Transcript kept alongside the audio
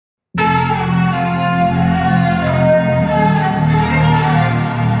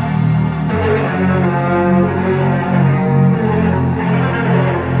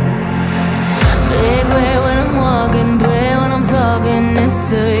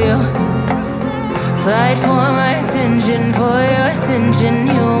Fight for my attention, for your ascension,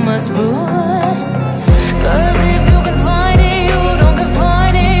 you must prove. Cause if you can find it, you don't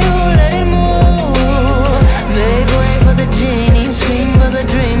confine it, you let it move. Make way for the genie, scream for the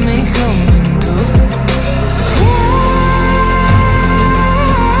dream, may come into.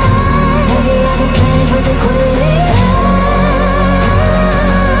 Have you ever played with the queen?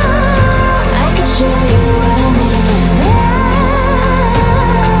 I can show you what I mean.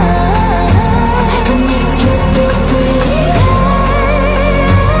 I can make you feel free.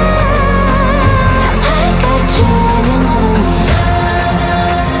 I got you and another me.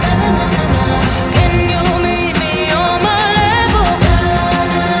 Can you meet me on my level?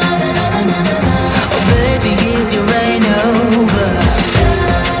 Oh baby, is your reign over?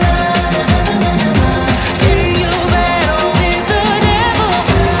 Can you battle with the devil?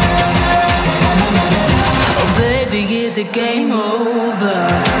 Oh baby, is the game over?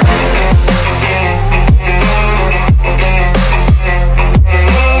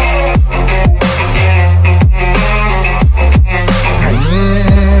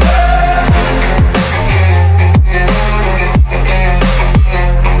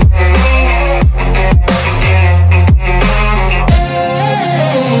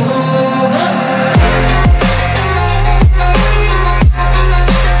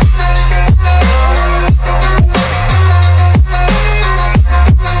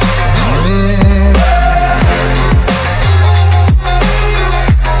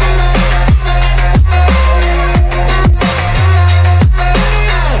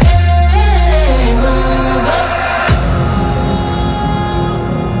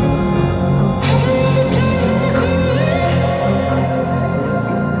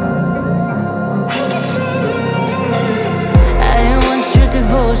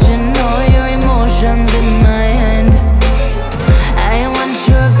 All your emotions in my hand. I want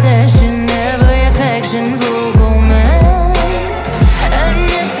your obsession, every affection, full man. And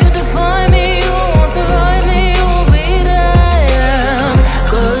if you define me, you won't survive me, you'll be there.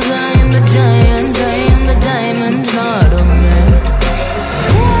 Cause I am the giant, I am the diamond, not a man.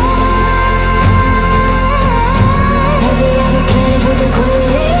 Have you ever played with a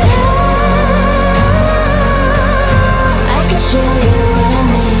queen? I can show you what I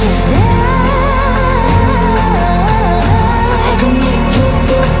mean. I can make you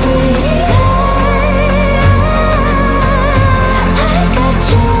feel free. I got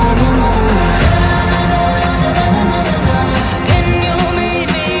you and another me. Can you meet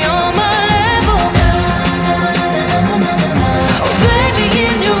me on my level? Oh baby,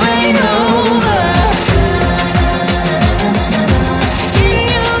 is your reign over? Can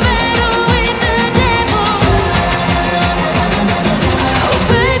you battle with the devil? Oh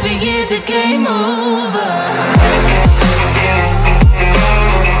baby, is the game over?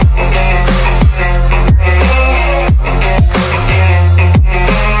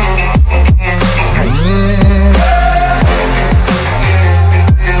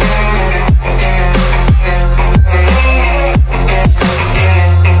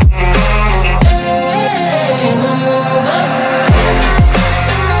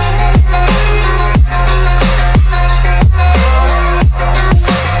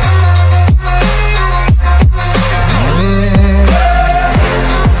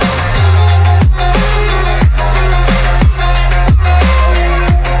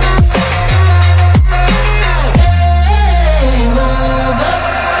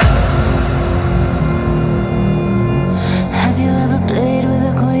 Have you ever played with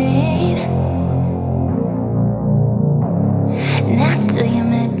a queen? Not till you